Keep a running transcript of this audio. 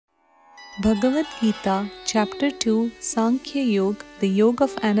Bhagavad Gita Chapter 2 Sankhya Yoga, the Yoga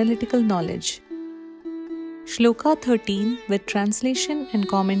of Analytical Knowledge. Sloka 13 with translation and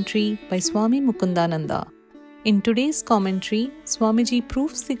commentary by Swami Mukundananda. In today's commentary, Swamiji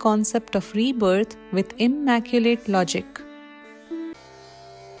proves the concept of rebirth with immaculate logic.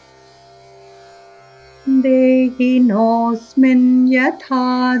 Dehinosmin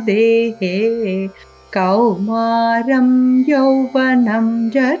yatha dehe kaumaram yauvanam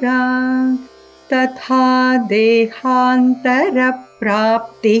jara tatha dehantara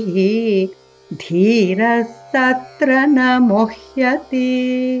praptihi dhirasatra na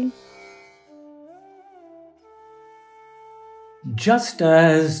muhyati. Just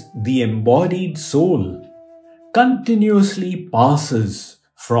as the embodied soul continuously passes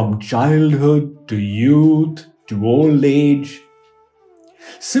from childhood to youth to old age,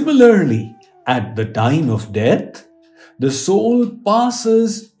 similarly, at the time of death, the soul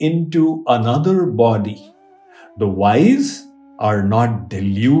passes into another body. The wise are not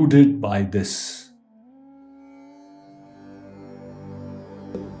deluded by this.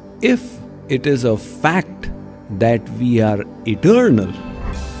 If it is a fact that we are eternal,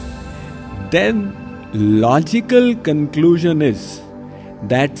 then logical conclusion is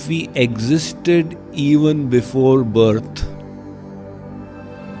that we existed even before birth.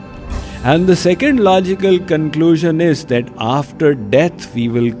 And the second logical conclusion is that after death we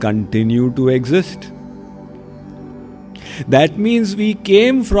will continue to exist. That means we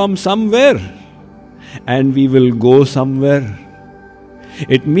came from somewhere and we will go somewhere.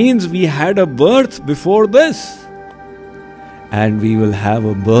 It means we had a birth before this and we will have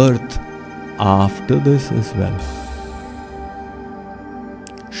a birth after this as well.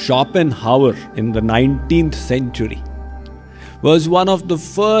 Schopenhauer in the 19th century was one of the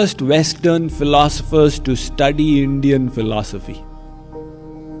first Western philosophers to study Indian philosophy.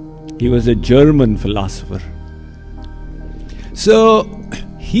 He was a German philosopher. So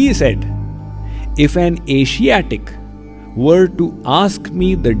he said, if an Asiatic were to ask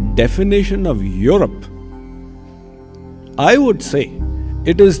me the definition of Europe, I would say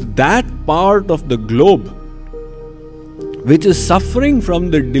it is that part of the globe which is suffering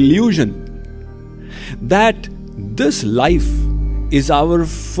from the delusion that this life is our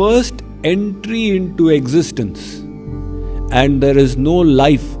first entry into existence and there is no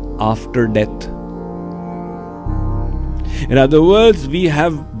life after death. In other words, we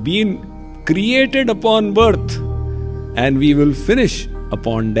have been created upon birth and we will finish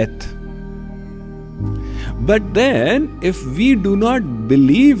upon death. But then, if we do not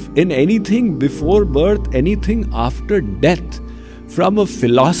believe in anything before birth, anything after death, from a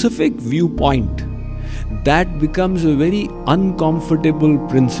philosophic viewpoint, that becomes a very uncomfortable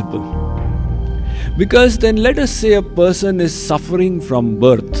principle. Because then let us say a person is suffering from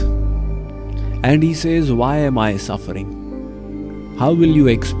birth and he says, why am I suffering? How will you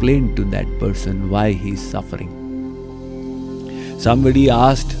explain to that person why he is suffering? Somebody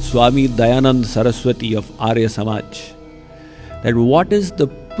asked Swami Dayanand Saraswati of Arya Samaj that what is the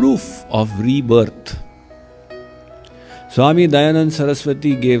proof of rebirth? Swami Dayanand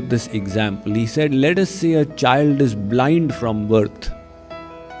Saraswati gave this example. He said, let us say a child is blind from birth.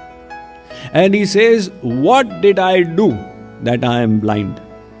 And he says, what did I do that I am blind?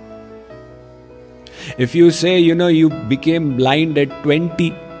 If you say, you became blind at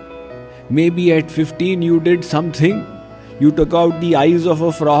 20, maybe at 15 you did something. You took out the eyes of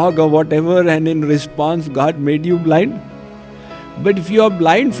a frog or whatever, and in response God made you blind. But if you are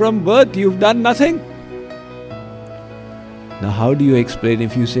blind from birth, you've done nothing. Now how do you explain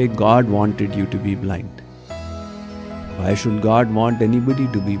if you say God wanted you to be blind? Why should God want anybody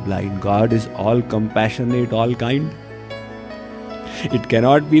to be blind? God is all compassionate, all kind. It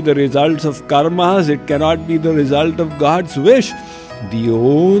cannot be the results of karmas, it cannot be the result of God's wish. The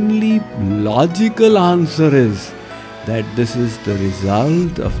only logical answer is that this is the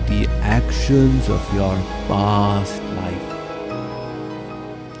result of the actions of your past life.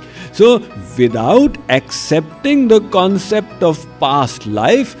 So, without accepting the concept of past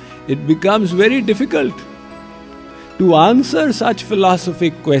life, it becomes very difficult to answer such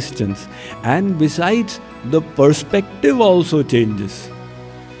philosophic questions. And besides, the perspective also changes.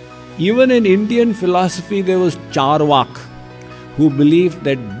 Even in Indian philosophy, there was Charvak who believed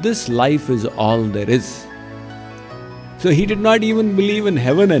that this life is all there is. So he did not even believe in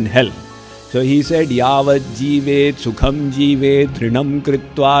heaven and hell. So he said, Yavat jivet sukham jivet trinam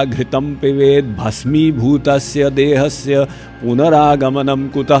kritva ghritam pivet bhasmi bhutasya dehasya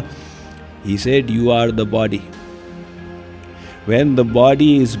punaragamanam kuta. He said, you are the body. When the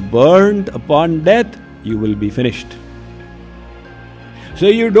body is burned upon death, you will be finished. So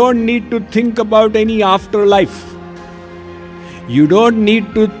you don't need to think about any afterlife. You don't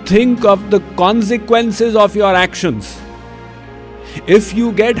need to think of the consequences of your actions. If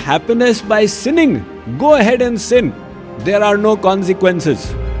you get happiness by sinning, go ahead and sin. There are no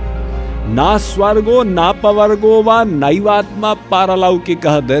consequences. Na swargo, na pavargo va, naivatma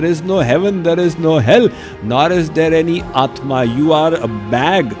paralaukika. There is no heaven, there is no hell, nor is there any atma. You are a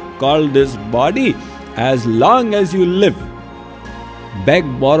bag called this body as long as you live. Beg,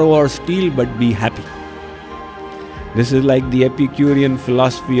 borrow or steal, but be happy. This is like the Epicurean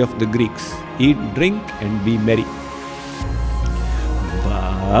philosophy of the Greeks. Eat, drink and be merry.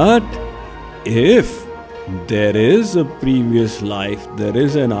 But if there is a previous life, there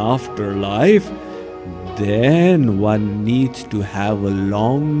is an afterlife, then one needs to have a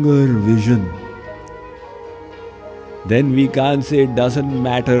longer vision. Then we can't say it doesn't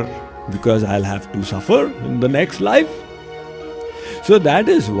matter because I'll have to suffer in the next life. So that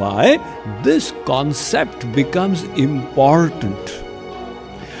is why this concept becomes important.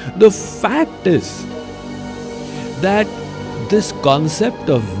 The fact is that this concept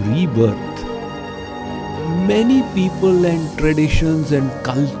of rebirth, many people and traditions and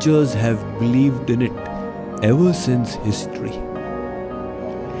cultures have believed in it ever since history.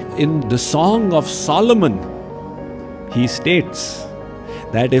 In the Song of Solomon, he states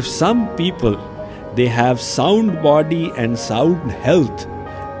that if some people they have sound body and sound health,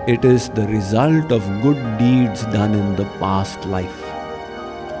 it is the result of good deeds done in the past life.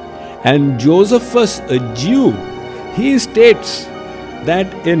 And Josephus, a Jew, he states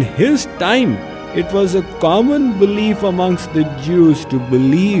that in his time it was a common belief amongst the Jews to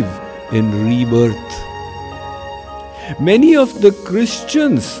believe in rebirth. Many of the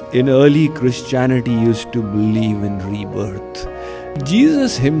Christians in early Christianity used to believe in rebirth.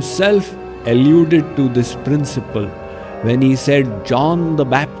 Jesus himself alluded to this principle when he said John the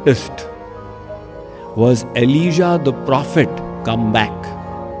Baptist was Elijah the prophet come back.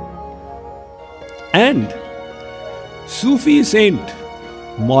 And Sufi saint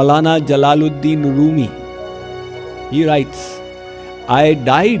Maulana Jalaluddin Rumi, he writes, I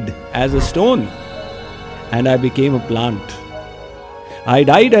died as a stone and I became a plant. I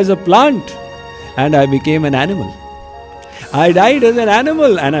died as a plant and I became an animal. I died as an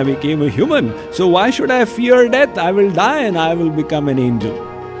animal and I became a human. So why should I fear death? I will die and I will become an angel.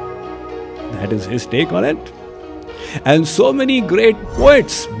 That is his take on it. And so many great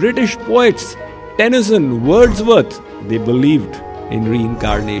poets, British poets, Tennyson, Wordsworth, they believed in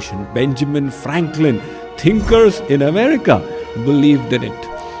reincarnation. Benjamin Franklin, thinkers in America believed in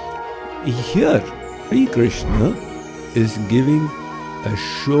it. Here, Shree Krishna is giving a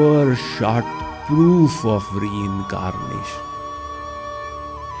sure shot proof of reincarnation.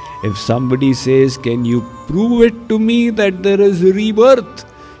 If somebody says, can you prove it to me that there is rebirth?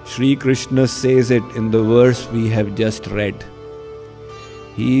 Shree Krishna says it in the verse we have just read.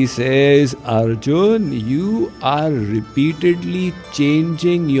 He says, Arjun, you are repeatedly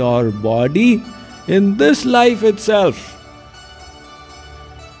changing your body in this life itself.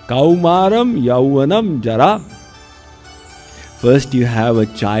 Kaumaram Yauvanam Jara. First you have a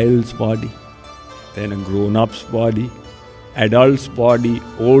child's body, then a grown-up's body, adult's body,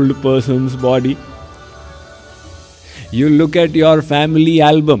 old person's body. You look at your family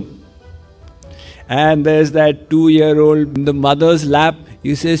album and there's that 2-year-old in the mother's lap.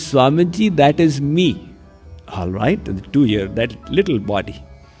 You say, Swamiji, that is me. Alright, the 2-year, that little body.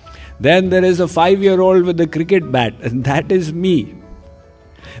 Then there is a 5-year-old with a cricket bat, and that is me.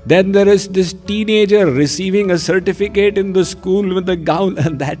 Then there is this teenager receiving a certificate in the school with a gown,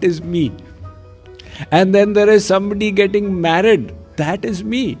 and that is me. And then there is somebody getting married, that is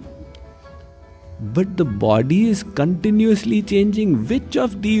me. But the body is continuously changing. Which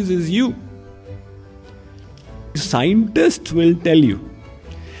of these is you? Scientists will tell you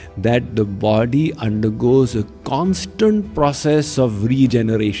that the body undergoes a constant process of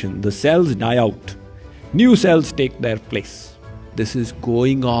regeneration. The cells die out, new cells take their place. This is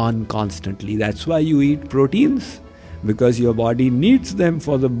going on constantly. That's why you eat proteins, because your body needs them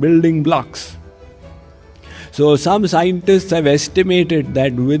for the building blocks. So some scientists have estimated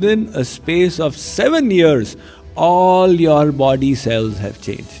that within a space of 7 years, all your body cells have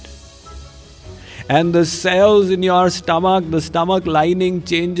changed. And the cells in your stomach, the stomach lining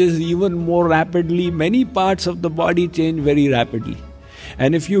changes even more rapidly. Many parts of the body change very rapidly.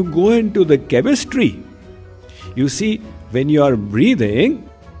 And if you go into the chemistry, you see, when you are breathing,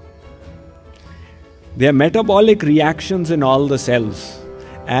 there are metabolic reactions in all the cells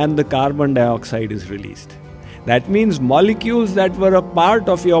and the carbon dioxide is released. That means molecules that were a part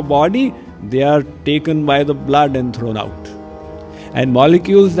of your body, they are taken by the blood and thrown out. And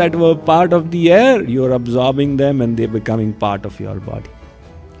molecules that were part of the air, you're absorbing them and they're becoming part of your body.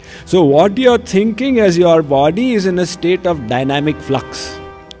 So what you're thinking as your body is in a state of dynamic flux.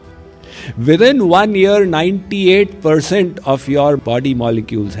 Within 1 year, 98% of your body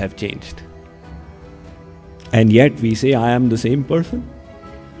molecules have changed. And yet we say, I am the same person.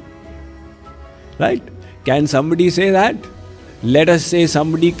 Right? Can somebody say that? Let us say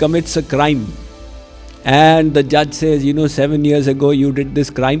somebody commits a crime and the judge says, 7 years ago you did this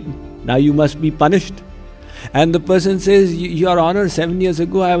crime, now you must be punished. And the person says, Your Honor, 7 years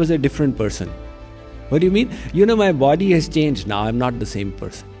ago I was a different person. What do you mean? My body has changed now, I'm not the same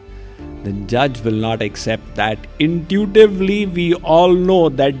person. The judge will not accept that. Intuitively, we all know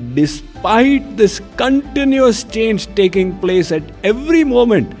that despite this continuous change taking place at every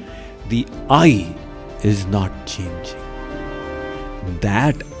moment, the I is not changing.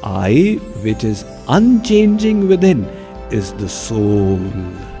 That I, which is unchanging within, is the soul.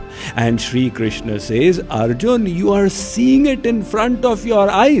 And Shree Krishna says, Arjun, you are seeing it in front of your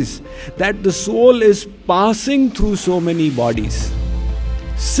eyes, that the soul is passing through so many bodies.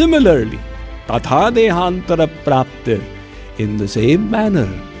 Similarly, tatha dehantara praptir, in the same manner,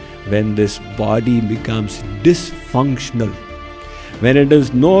 when this body becomes dysfunctional, when it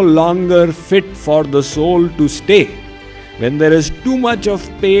is no longer fit for the soul to stay, when there is too much of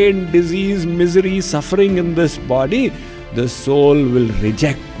pain, disease, misery, suffering in this body, the soul will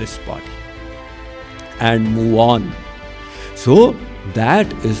reject this body and move on. So,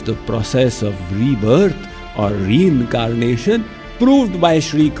 that is the process of rebirth or reincarnation proved by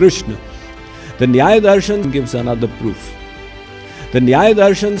Shree Krishna. The Nyaya Darshan gives another proof. The Nyaya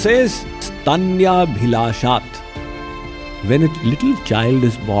Darshan says, Stanya bhilashat. When a little child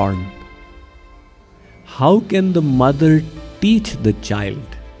is born, how can the mother teach the child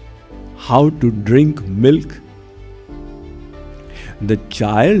how to drink milk? The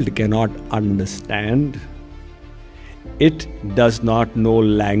child cannot understand. It does not know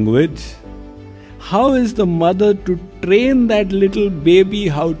language. How is the mother to train that little baby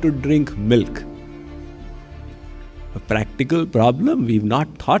how to drink milk? A practical problem. We've not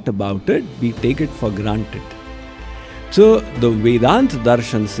thought about it. We take it for granted. So the Vedanta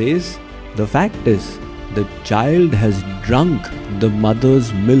Darshan says, the fact is, the child has drunk the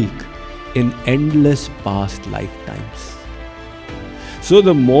mother's milk in endless past lifetimes. So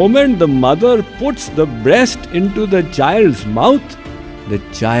the moment the mother puts the breast into the child's mouth, the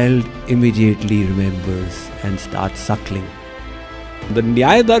child immediately remembers and starts suckling. The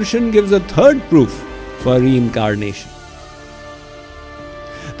Nyaya Darshan gives a third proof for reincarnation.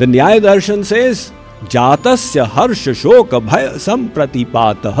 The Nyaya Darshan says, Jatasya harsha shoka bhaya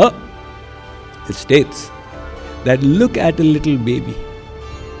sampratipataha. It states that look at a little baby.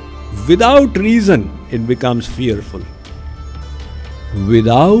 Without reason, it becomes fearful.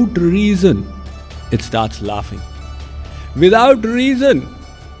 Without reason, it starts laughing. Without reason,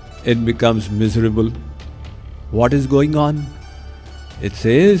 it becomes miserable. What is going on? It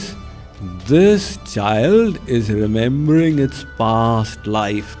says, this child is remembering its past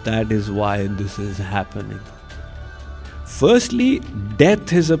life. That is why this is happening. Firstly,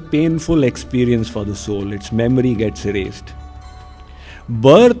 death is a painful experience for the soul. Its memory gets erased.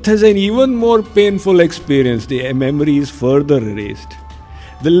 Birth is an even more painful experience. The memory is further erased.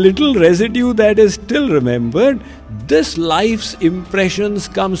 The little residue that is still remembered, this life's impressions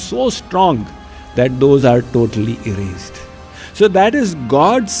come so strong that those are totally erased. So that is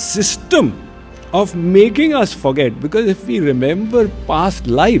God's system of making us forget. Because if we remember past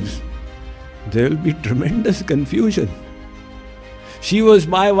lives, there will be tremendous confusion. She was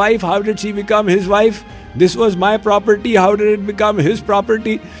my wife, how did she become his wife? This was my property, how did it become his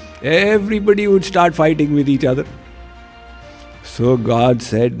property? Everybody would start fighting with each other. So God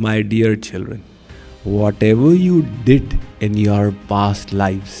said, my dear children, whatever you did in your past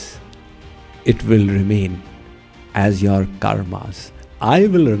lives, it will remain as your karmas. I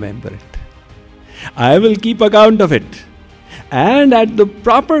will remember it. I will keep account of it. And at the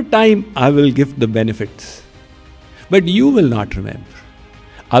proper time, I will give the benefits. But you will not remember.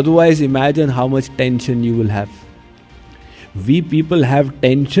 Otherwise, imagine how much tension you will have. We people have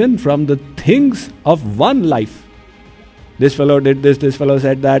tension from the things of one life. This fellow did this fellow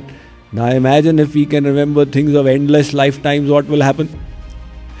said that. Now imagine if we can remember things of endless lifetimes, what will happen?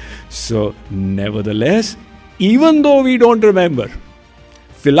 So, nevertheless, even though we don't remember,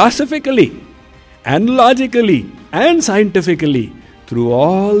 philosophically and logically and scientifically, through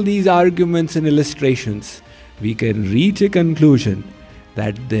all these arguments and illustrations, we can reach a conclusion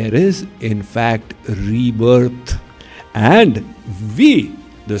that there is in fact rebirth. And we,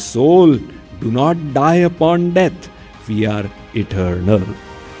 the soul, do not die upon death. We are eternal.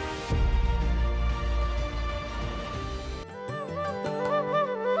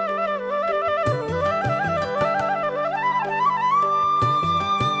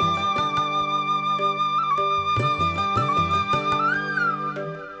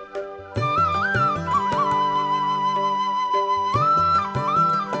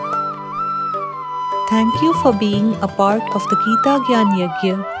 Thank you for being a part of the Gita Gyan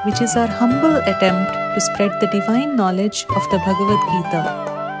Yajna, which is our humble attempt to spread the divine knowledge of the Bhagavad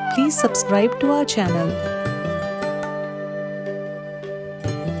Gita. Please subscribe to our channel